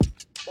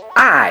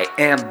I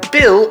am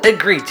Bill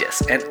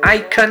Egregious, and I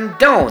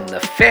condone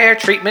the fair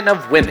treatment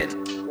of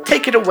women.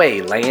 Take it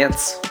away,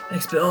 Lance.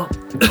 Thanks, Bill.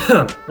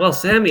 Well,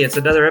 Sammy, it's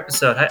another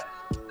episode.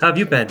 How have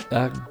you been?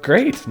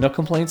 Great. No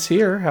complaints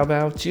here. How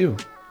about you?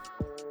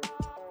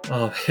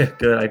 Oh,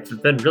 good.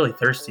 I've been really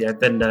thirsty. I've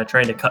been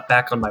trying to cut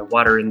back on my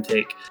water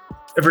intake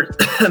ever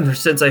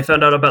since I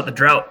found out about the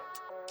drought.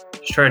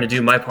 Just trying to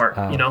do my part,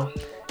 you know?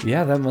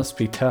 Yeah, that must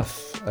be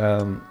tough.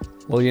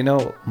 Well, you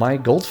know, my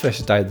goldfish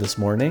died this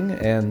morning,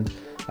 and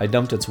I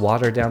dumped its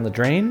water down the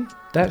drain.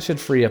 That should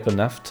free up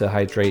enough to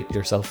hydrate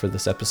yourself for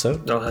this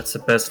episode. Oh, that's the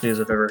best news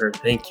I've ever heard.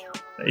 Thank you.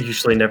 I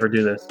usually never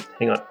do this.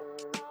 Hang on.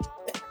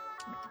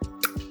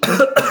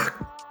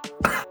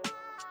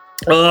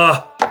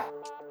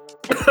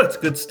 That's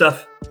good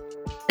stuff.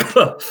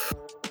 Oh,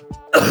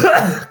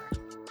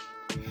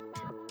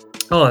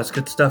 that's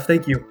good stuff.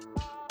 Thank you.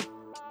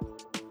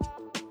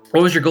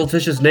 What was your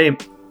goldfish's name?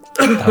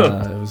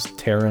 It was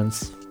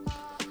Terrence.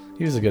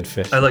 He was a good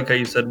fish. I like how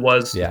you said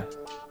was. Yeah.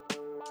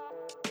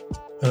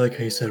 I like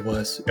how you said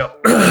was. Yep.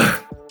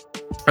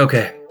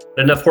 Okay.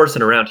 Enough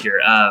horsing around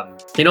here.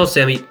 You know,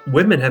 Sammy,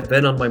 women have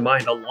been on my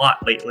mind a lot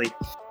lately.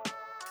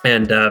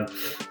 And,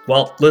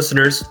 well,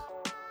 listeners,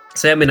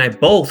 Sam and I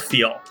both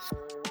feel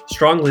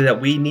strongly that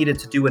we needed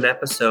to do an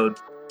episode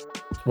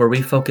where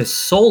we focus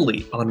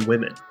solely on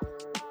women.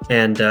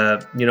 And,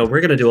 you know,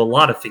 we're going to do a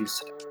lot of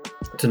things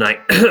tonight.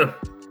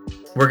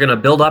 We're going to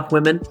build up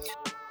women.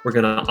 We're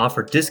going to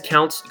offer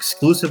discounts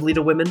exclusively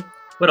to women.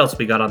 What else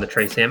we got on the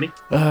tray, Sammy?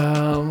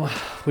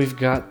 We've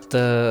got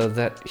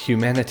that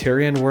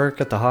humanitarian work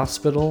at the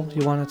hospital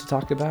you wanted to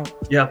talk about.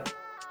 Yeah,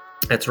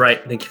 that's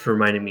right. Thank you for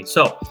reminding me.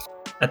 So,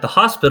 at the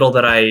hospital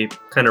that I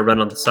kind of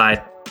run on the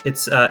side,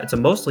 it's a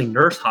mostly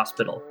nurse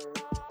hospital.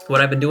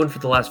 What I've been doing for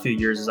the last few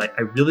years is I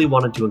really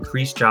wanted to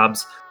increase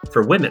jobs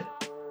for women.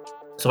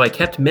 So I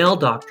kept male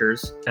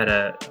doctors at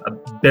a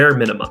bare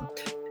minimum.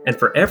 And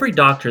for every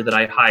doctor that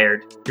I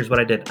hired, here's what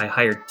I did. I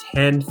hired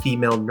 10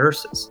 female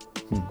nurses.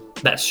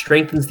 That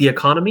strengthens the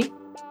economy.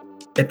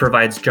 It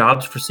provides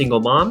jobs for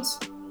single moms.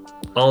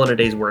 All in a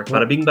day's work.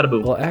 Bada bing, bada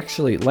boom. Well,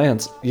 actually,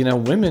 Lance, you know,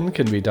 women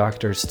can be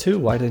doctors too.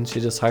 Why didn't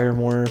you just hire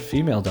more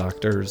female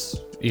doctors?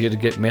 You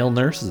could get male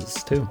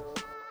nurses too.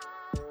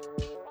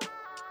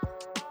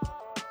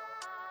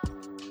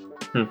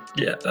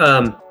 Yeah.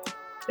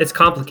 It's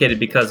complicated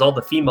because all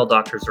the female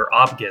doctors are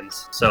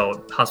obgins,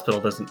 so the hospital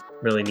doesn't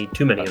really need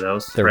too many of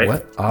those. They're right?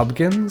 what?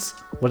 Obgins?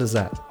 What is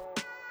that?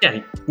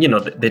 Yeah, you know,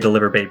 they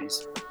deliver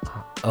babies.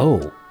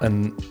 Oh,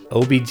 an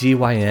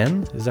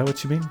OBGYN? Is that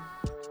what you mean?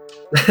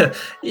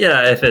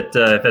 Yeah, if it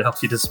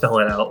helps you to spell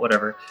it out,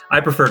 whatever. I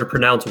prefer to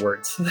pronounce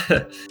words.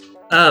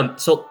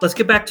 So let's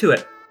get back to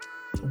it.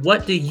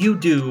 What do you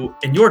do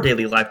in your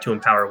daily life to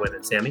empower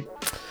women, Sammy?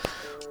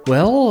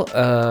 Well,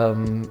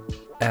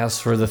 as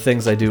for the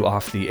things I do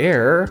off the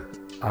air,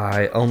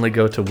 I only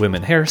go to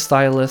women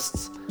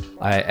hairstylists.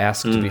 I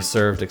ask to be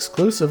served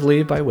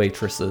exclusively by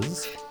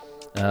waitresses.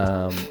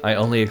 I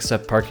only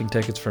accept parking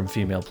tickets from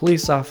female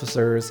police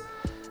officers.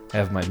 I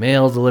have my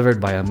mail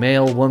delivered by a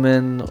male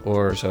woman,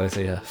 or shall I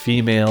say a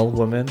female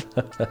woman?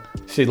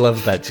 She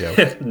loves that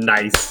joke.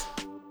 Nice.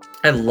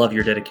 I love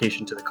your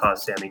dedication to the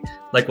cause, Sammy.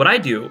 Like, what I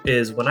do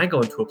is when I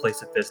go into a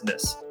place of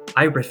business,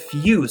 I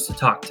refuse to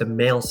talk to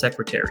male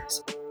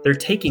secretaries. They're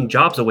taking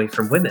jobs away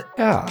from women.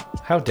 Yeah,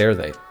 how dare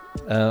they?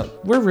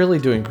 We're really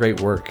doing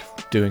great work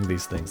doing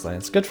these things,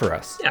 Lance. Good for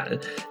us. Yeah,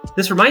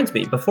 this reminds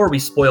me, before we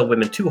spoil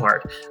women too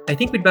hard, I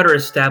think we'd better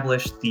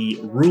establish the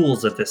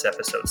rules of this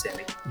episode,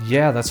 Sammy.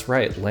 Yeah, that's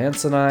right.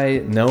 Lance and I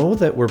know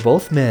that we're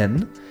both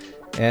men,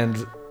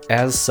 and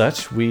as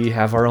such, we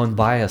have our own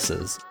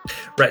biases.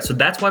 Right, so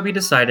that's why we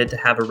decided to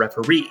have a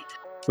referee.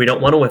 We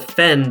don't want to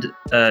offend,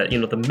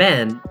 the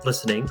men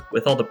listening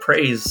with all the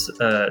praise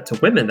to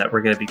women that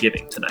we're going to be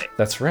giving tonight.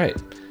 That's right.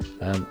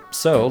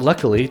 So,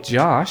 luckily,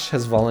 Josh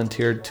has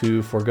volunteered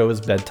to forego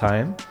his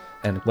bedtime,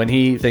 and when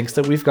he thinks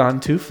that we've gone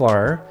too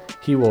far,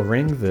 he will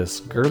ring this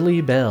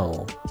girly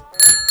bell.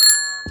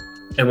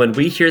 And when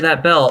we hear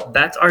that bell,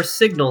 that's our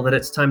signal that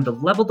it's time to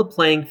level the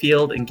playing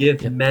field and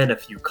give men a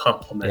few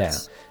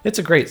compliments. Yeah, it's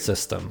a great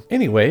system.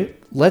 Anyway,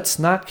 let's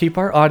not keep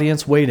our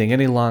audience waiting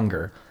any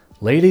longer.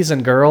 Ladies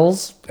and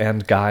girls,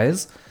 and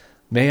guys,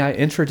 may I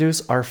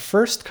introduce our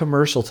first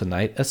commercial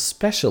tonight,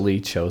 especially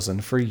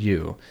chosen for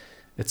you.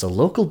 It's a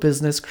local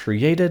business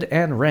created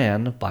and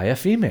ran by a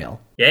female.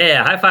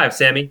 Yeah, high five,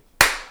 Sammy.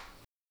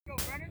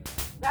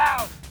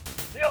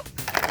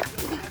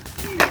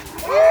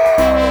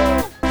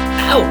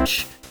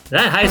 Ouch!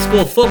 That high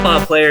school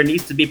football player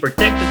needs to be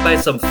protected by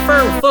some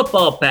firm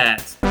football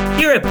pads.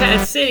 Here at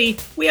Pad City,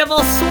 we have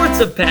all sorts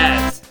of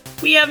pads.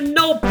 We have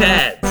no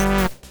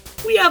pads.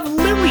 We have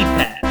lily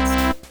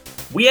pads.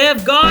 We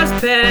have gauze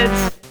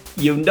pads.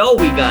 You know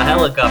we got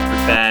helicopter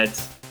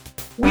pads.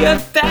 We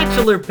have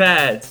bachelor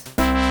pads.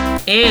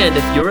 And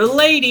if you're a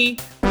lady,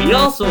 we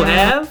also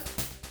have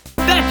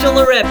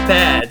bachelorette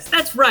pads.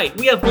 That's right,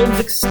 we have homes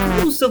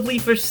exclusively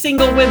for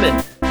single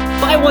women.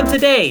 Buy one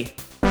today.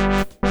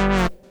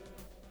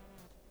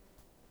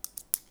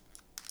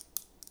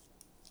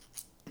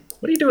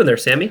 What are you doing there,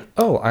 Sammy?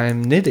 Oh,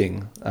 I'm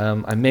knitting.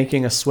 I'm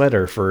making a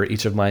sweater for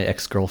each of my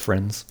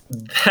ex-girlfriends.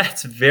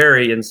 That's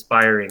very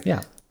inspiring.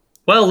 Yeah.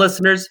 Well,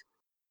 listeners,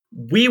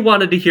 we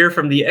wanted to hear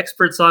from the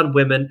experts on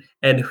women,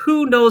 and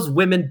who knows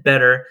women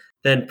better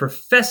than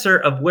Professor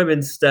of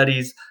Women's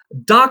Studies,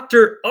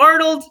 Dr.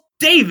 Arnold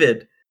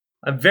David.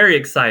 I'm very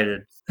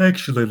excited.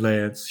 Actually,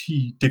 Lance,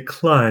 he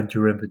declined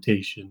your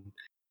invitation.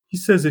 He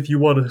says if you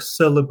want to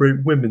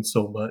celebrate women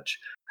so much,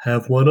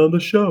 have one on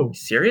the show. You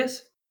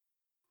serious?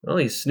 Well,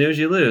 you snooze,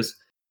 you lose.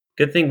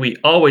 Good thing we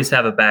always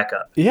have a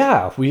backup.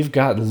 Yeah, we've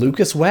got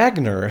Lucas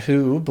Wagner,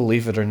 who,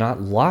 believe it or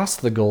not,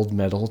 lost the gold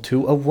medal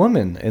to a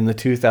woman in the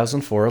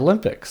 2004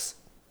 Olympics.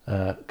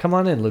 Come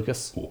on in,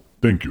 Lucas. Oh,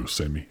 thank you,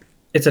 Sammy.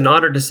 It's an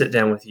honor to sit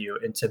down with you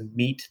and to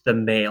meet the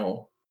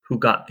male who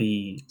got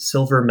the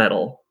silver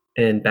medal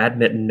in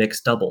badminton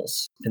mixed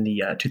doubles in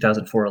the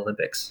 2004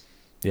 Olympics.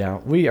 Yeah,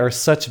 we are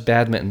such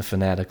badminton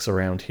fanatics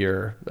around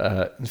here.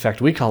 In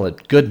fact, we call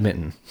it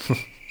goodminton.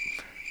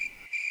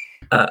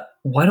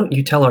 Why don't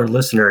you tell our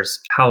listeners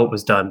how it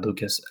was done,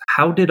 Lucas?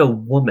 How did a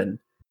woman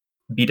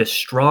beat a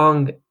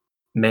strong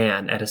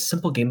man at a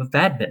simple game of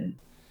badminton?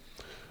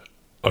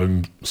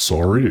 I'm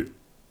sorry.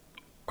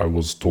 I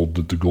was told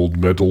that the gold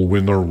medal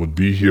winner would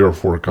be here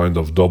for a kind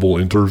of double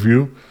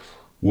interview.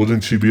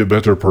 Wouldn't she be a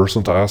better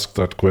person to ask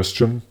that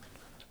question?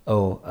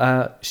 Oh,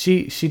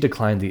 she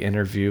declined the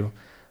interview.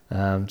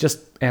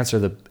 Just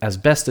answer as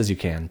best as you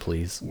can,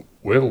 please.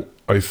 Well,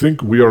 I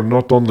think we are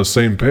not on the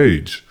same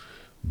page.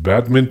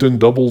 Badminton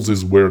doubles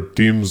is where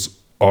teams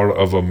are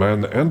of a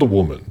man and a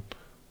woman.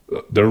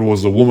 There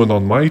was a woman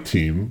on my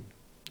team,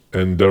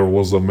 and there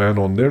was a man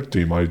on their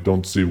team. I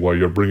don't see why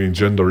you're bringing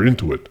gender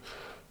into it.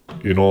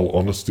 In all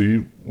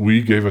honesty,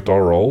 we gave it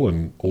our all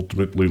and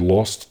ultimately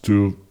lost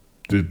to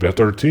the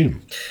better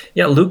team.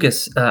 Yeah,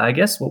 Lucas, I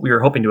guess what we were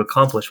hoping to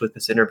accomplish with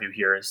this interview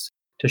here is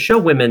to show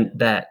women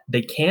that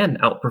they can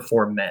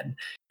outperform men.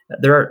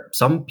 There are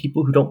some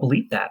people who don't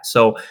believe that.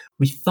 So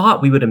we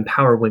thought we would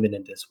empower women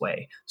in this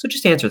way. So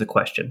just answer the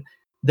question.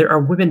 There are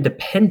women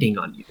depending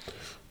on you.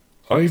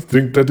 I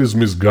think that is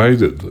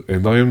misguided,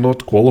 and I am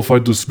not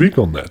qualified to speak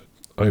on that.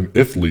 I'm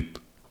athlete.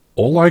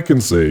 All I can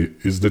say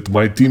is that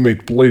my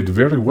teammate played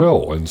very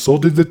well, and so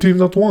did the team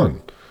that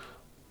won.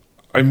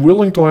 I'm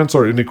willing to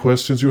answer any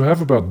questions you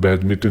have about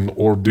badminton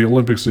or the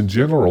Olympics in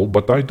general,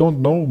 but I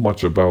don't know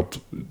much about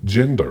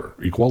gender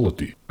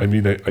equality. I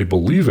mean, I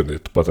believe in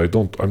it, but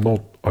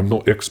I'm no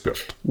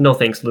expert. No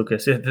thanks,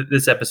 Lucas.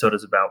 This episode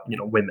is about,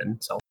 women.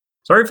 So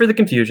sorry for the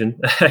confusion.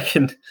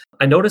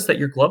 I noticed that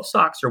your glove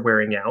socks are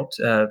wearing out.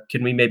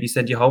 Can we maybe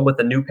send you home with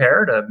a new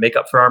pair to make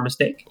up for our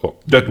mistake? Oh,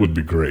 that would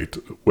be great.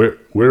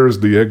 Where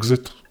is the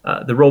exit?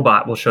 The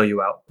robot will show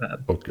you out.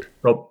 Okay.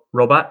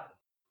 Robot?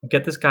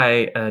 Get this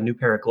guy a new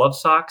pair of glove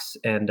socks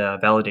and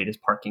validate his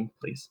parking,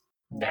 please.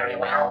 Very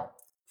well.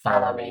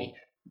 Follow me.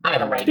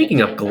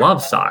 Speaking of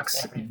glove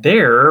socks,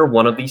 they're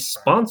one of the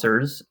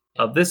sponsors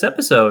of this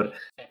episode.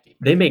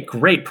 They make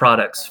great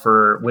products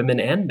for women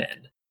and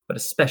men, but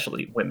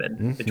especially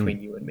women,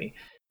 between you and me.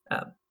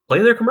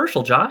 Play their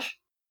commercial, Josh.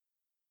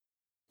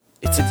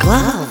 It's a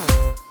glove.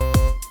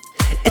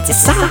 It's a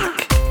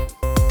sock.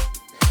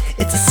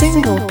 It's a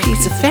single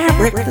piece of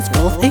fabric that's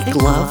both a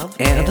glove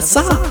and a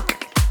sock.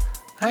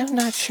 I'm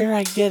not sure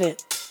I get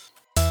it.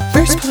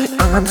 First put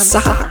on the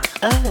sock,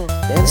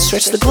 then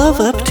stretch the glove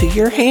up to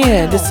your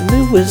hand. It's the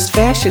newest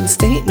fashion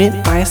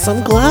statement. Buy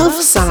some glove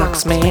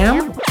socks,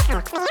 ma'am.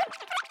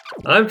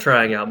 I'm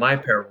trying out my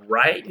pair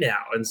right now,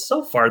 and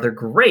so far they're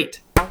great.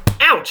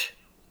 Ouch!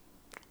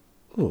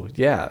 Ooh,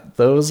 yeah,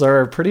 those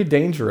are pretty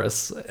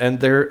dangerous.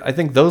 And I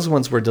think those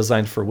ones were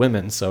designed for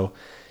women, so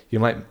you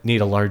might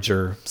need a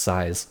larger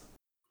size.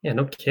 Yeah,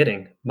 no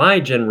kidding. My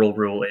general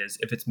rule is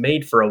if it's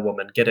made for a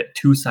woman, get it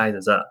 2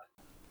 sizes up.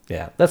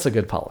 Yeah, that's a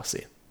good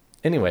policy.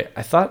 Anyway,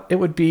 I thought it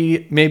would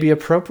be maybe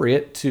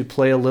appropriate to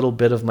play a little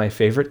bit of my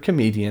favorite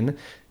comedian,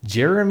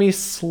 Jeremy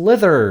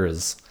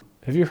Slithers.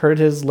 Have you heard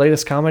his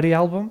latest comedy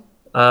album?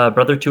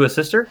 Brother to a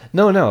Sister?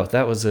 No,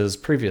 that was his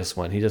previous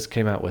one. He just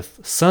came out with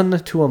Son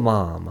to a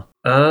Mom.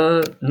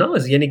 No,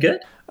 is he any good?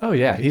 Oh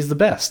yeah, he's the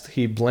best.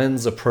 He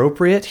blends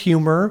appropriate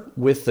humor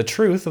with the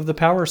truth of the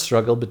power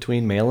struggle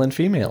between male and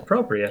female.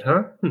 Appropriate,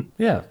 huh?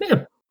 Yeah.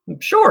 Yeah,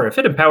 sure, if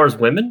it empowers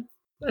women,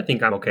 I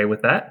think I'm okay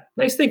with that.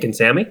 Nice thinking,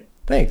 Sammy.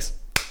 Thanks.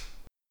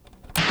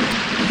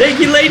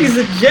 Thank you, ladies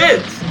and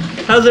gents.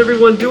 How's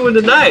everyone doing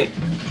tonight?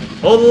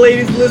 All the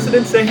ladies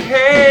listening say,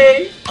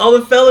 hey. All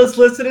the fellas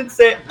listening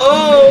say,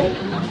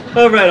 oh.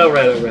 All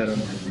right.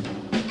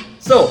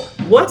 So,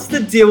 what's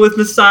the deal with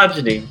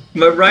misogyny?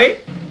 Am I right?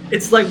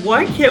 It's like,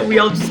 why can't we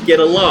all just get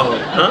along,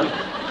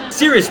 huh?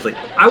 Seriously,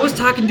 I was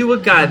talking to a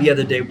guy the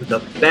other day with a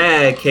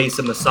bad case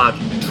of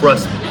misogyny,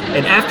 trust me.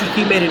 And after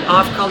he made an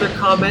off-color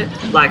comment,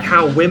 like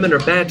how women are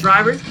bad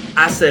drivers,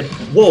 I said,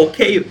 whoa,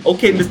 okay,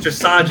 Mr.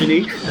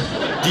 Misogyny,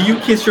 do you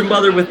kiss your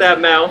mother with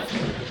that mouth?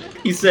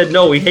 He said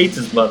no, he hates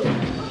his mother.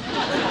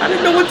 I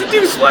didn't know what to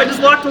do, so I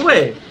just walked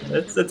away.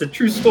 That's a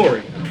true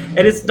story.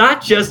 And it's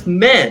not just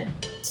men.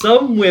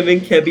 Some women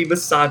can be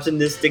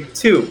misogynistic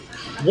too.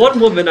 One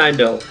woman I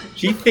know,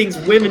 She thinks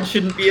women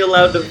shouldn't be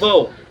allowed to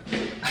vote.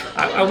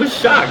 I was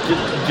shocked,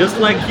 just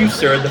like you,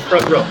 sir, in the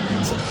front row.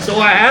 So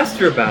I asked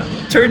her about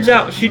it. Turns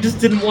out she just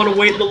didn't want to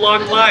wait in the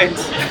long lines.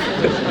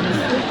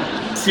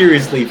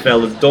 Seriously,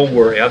 fellas, don't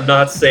worry. I'm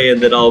not saying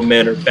that all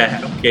men are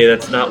bad, okay?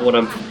 That's not what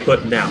I'm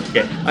putting out,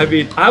 okay? I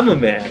mean, I'm a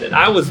man, and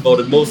I was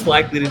voted most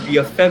likely to be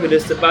a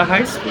feminist at my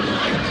high school.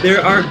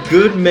 There are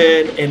good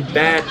men and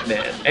bad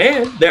men,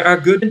 and there are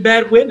good and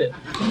bad women.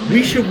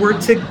 We should work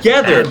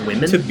together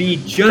to be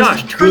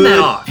just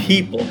good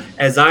people.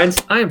 As I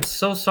am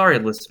so sorry,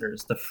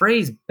 listeners. The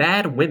phrase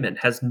bad women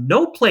has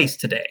no place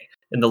today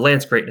in the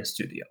Lance Greatness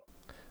studio.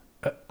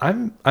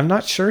 I'm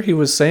not sure he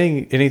was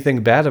saying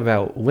anything bad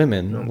about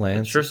women,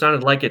 Lance. It sure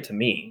sounded like it to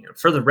me.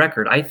 For the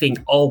record, I think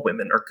all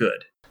women are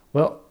good.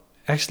 Well,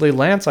 actually,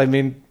 Lance, I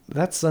mean,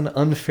 that's an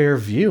unfair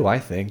view, I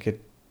think.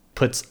 It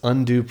puts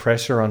undue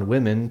pressure on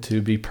women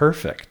to be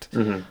perfect.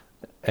 Mm-hmm.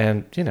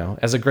 And, you know,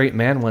 as a great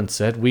man once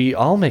said, we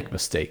all make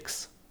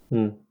mistakes.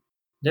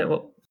 Yeah,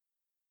 well,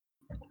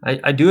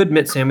 I do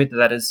admit, Sammy,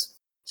 that is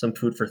some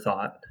food for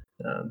thought.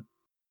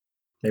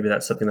 Maybe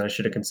that's something that I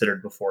should have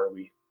considered before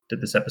we did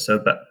this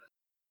episode, but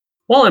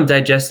while I'm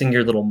digesting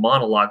your little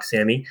monologue,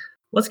 Sammy,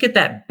 let's get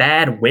that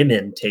bad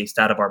women taste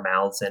out of our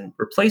mouths and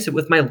replace it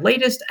with my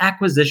latest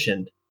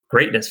acquisition,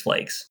 Greatness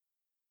Flakes.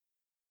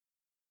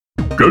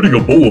 Getting a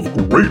bowl of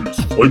Greatness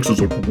Flakes is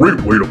a great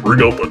way to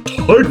bring out the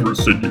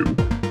tigress in you.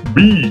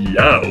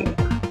 Meow.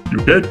 You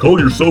can't call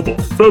yourself a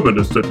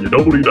feminist if you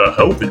don't eat a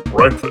healthy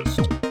breakfast.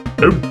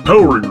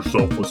 Empower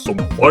yourself with some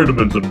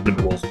vitamins and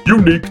minerals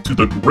unique to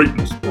the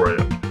Greatness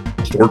brand.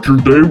 Start your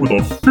day with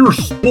a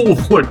fierce bowl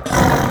of flakes.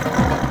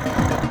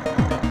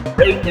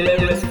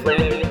 Greatness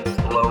Flakes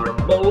are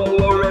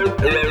more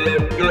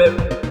than good.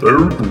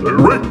 They're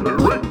great.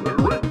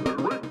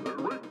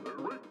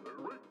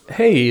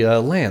 Hey,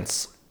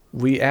 Lance,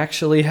 we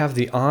actually have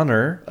the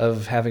honor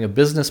of having a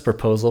business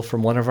proposal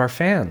from one of our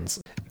fans.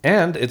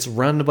 And it's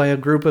run by a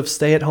group of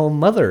stay-at-home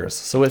mothers,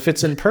 so it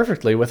fits in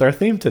perfectly with our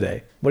theme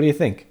today. What do you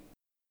think?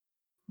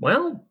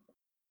 Well,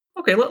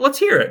 okay, let's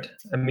hear it.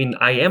 I mean,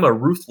 I am a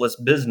ruthless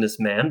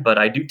businessman, but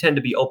I do tend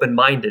to be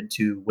open-minded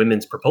to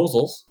women's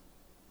proposals.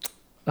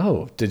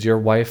 Oh, did your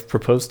wife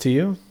propose to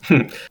you?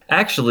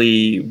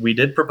 Actually, we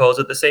did propose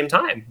at the same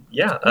time.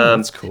 Yeah.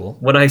 That's cool.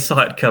 When I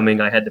saw it coming,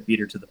 I had to beat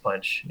her to the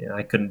punch. Yeah,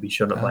 I couldn't be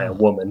shown up by a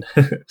woman.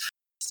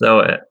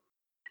 So,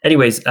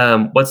 anyways,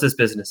 what's this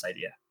business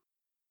idea?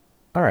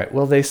 All right.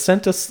 Well, they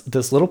sent us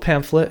this little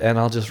pamphlet, and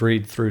I'll just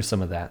read through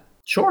some of that.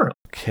 Sure.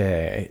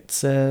 Okay. It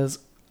says,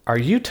 "Are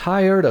you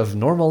tired of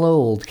normal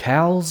old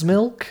cow's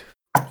milk?"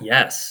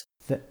 Yes.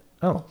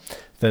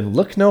 Then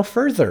look no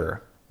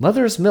further.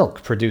 Mother's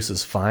Milk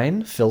produces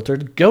fine,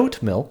 filtered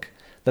goat milk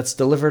that's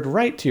delivered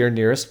right to your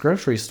nearest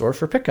grocery store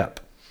for pickup.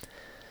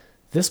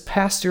 This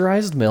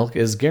pasteurized milk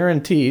is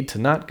guaranteed to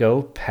not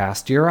go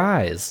past your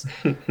eyes.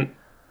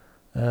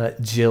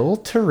 Jill,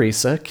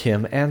 Teresa,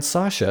 Kim, and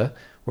Sasha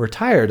were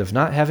tired of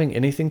not having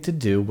anything to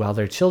do while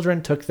their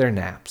children took their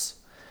naps.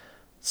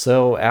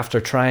 So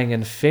after trying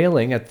and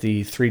failing at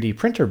the 3D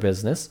printer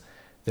business,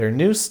 their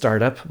new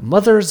startup,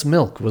 Mother's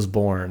Milk, was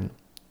born.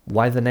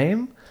 Why the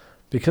name?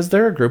 Because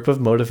they're a group of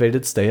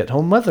motivated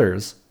stay-at-home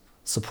mothers.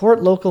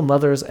 Support local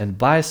mothers and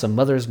buy some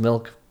Mother's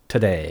Milk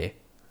today.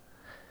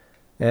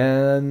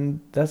 And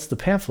that's the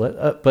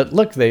pamphlet. But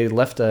look, they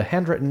left a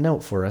handwritten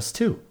note for us,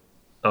 too.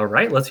 All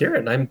right, let's hear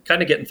it. I'm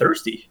kind of getting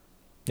thirsty.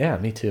 Yeah,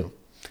 me too.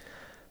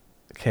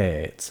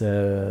 Okay, it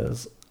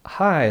says,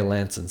 "Hi,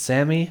 Lance and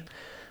Sammy.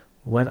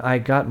 When I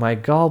got my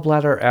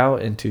gallbladder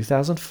out in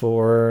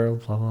 2004,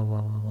 blah, blah,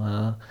 blah,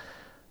 blah,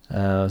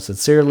 blah.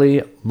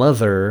 Sincerely,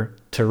 Mother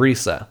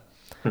Teresa.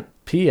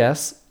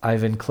 P.S.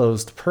 I've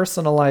enclosed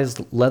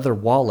personalized leather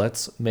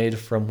wallets made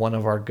from one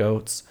of our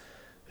goats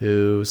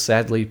who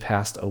sadly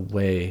passed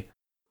away."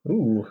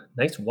 Ooh,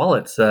 nice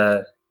wallets.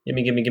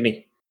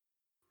 Gimme.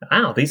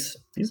 Wow, these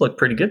look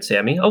pretty good,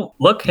 Sammy. Oh,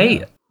 look,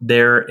 hey,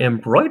 they're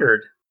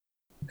embroidered.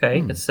 Okay,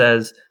 It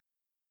says,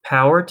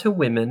 "Power to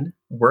women,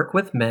 work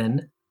with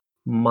men,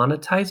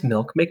 monetize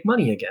milk, make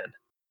money again."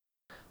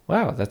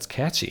 Wow, that's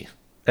catchy.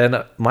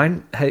 And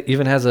mine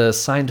even has a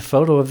signed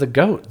photo of the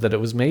goat that it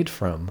was made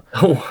from.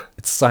 Oh.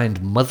 It's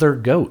signed Mother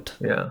Goat.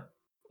 Yeah.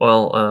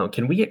 Well,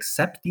 can we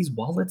accept these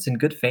wallets in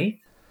good faith?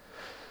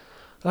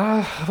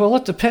 Well,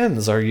 it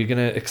depends. Are you going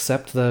to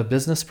accept the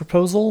business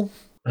proposal?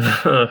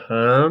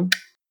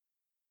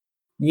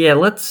 Yeah,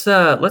 let's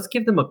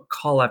give them a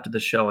call after the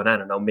show, and I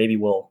don't know, maybe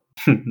we'll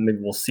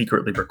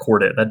secretly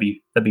record it. That'd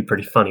be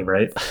pretty funny,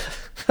 right?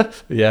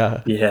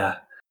 Yeah. Yeah.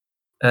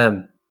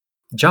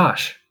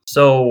 Josh,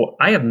 so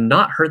I have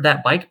not heard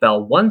that bike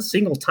bell one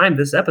single time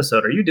this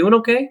episode. Are you doing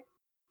okay?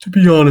 To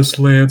be honest,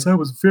 Lance, I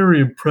was very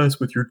impressed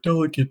with your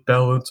delicate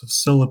balance of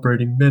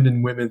celebrating men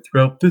and women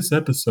throughout this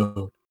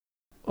episode.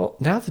 Well,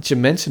 now that you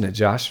mention it,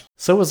 Josh,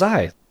 so was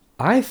I.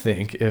 I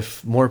think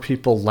if more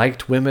people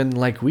liked women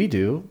like we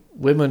do,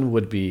 women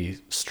would be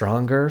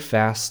stronger,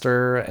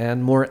 faster,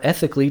 and more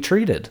ethically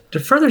treated. To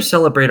further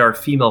celebrate our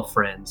female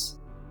friends,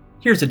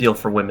 here's a deal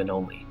for women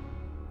only.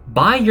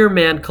 Buy your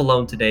man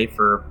cologne today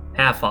for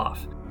half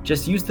off.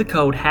 Just use the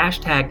code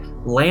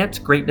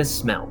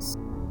 #LanceGreatnessSmells.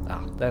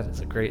 Oh, that is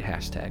a great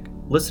hashtag.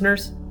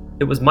 Listeners,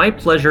 it was my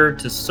pleasure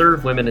to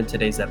serve women in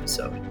today's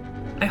episode.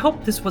 I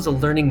hope this was a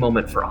learning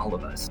moment for all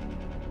of us.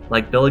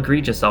 Like Bill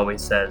Egregious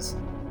always says,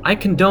 I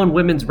condone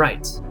women's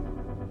rights.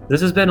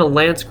 This has been a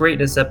Lance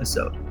Greatness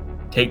episode.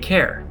 Take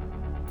care.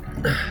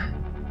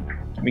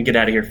 Let me get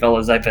out of here,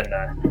 fellas. I've been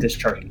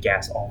discharging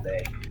gas all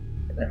day.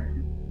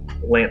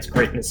 Lance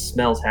Greatness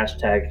Smells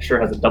hashtag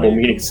sure has a double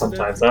meaning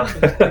sometimes, huh?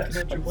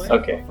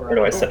 Okay, where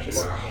do I set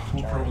this?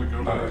 We'll probably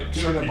go to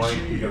turn the mic,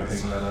 you gotta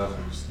hang that up.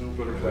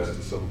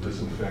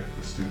 Disinfect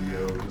the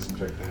studio,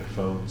 disinfect the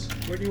headphones.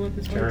 Where do you want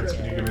this mic? Terrence,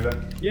 can you give me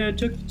that? Yeah,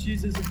 Chuck E.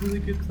 Cheese is a really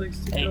good place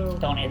to Hey, go.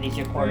 don't hand these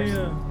your quarters.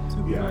 Yeah,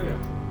 super Yeah, fun. yeah.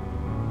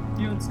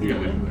 You don't see You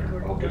gotta the leave it one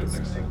there. I'll get it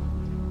next time.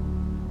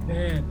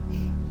 Man,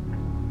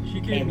 she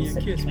gave Hey, me a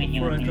listen, kiss between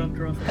you before I and me. dropped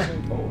her off at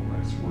home. Oh,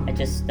 nice work. I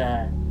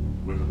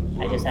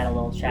just had a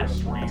little chat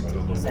with Lance. I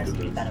don't know He says what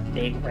it we've is. got a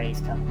big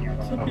race coming your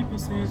Some way. people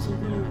say it's a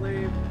little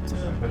lame to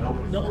been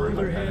hoping not for it.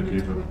 hold her I hand kinda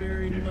until gave we're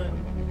married, it- but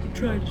I'm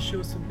trying to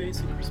show some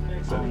basic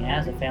respect. Oh yeah,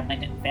 is the family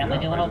doing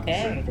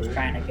okay? Or you're just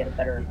trying to get a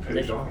better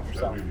position for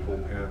yourself?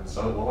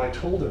 Well, I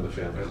told him the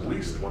family at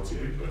least once a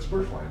week, but it's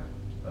Birthline.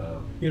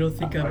 You don't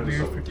think I'm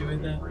weird for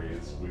doing that?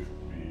 We've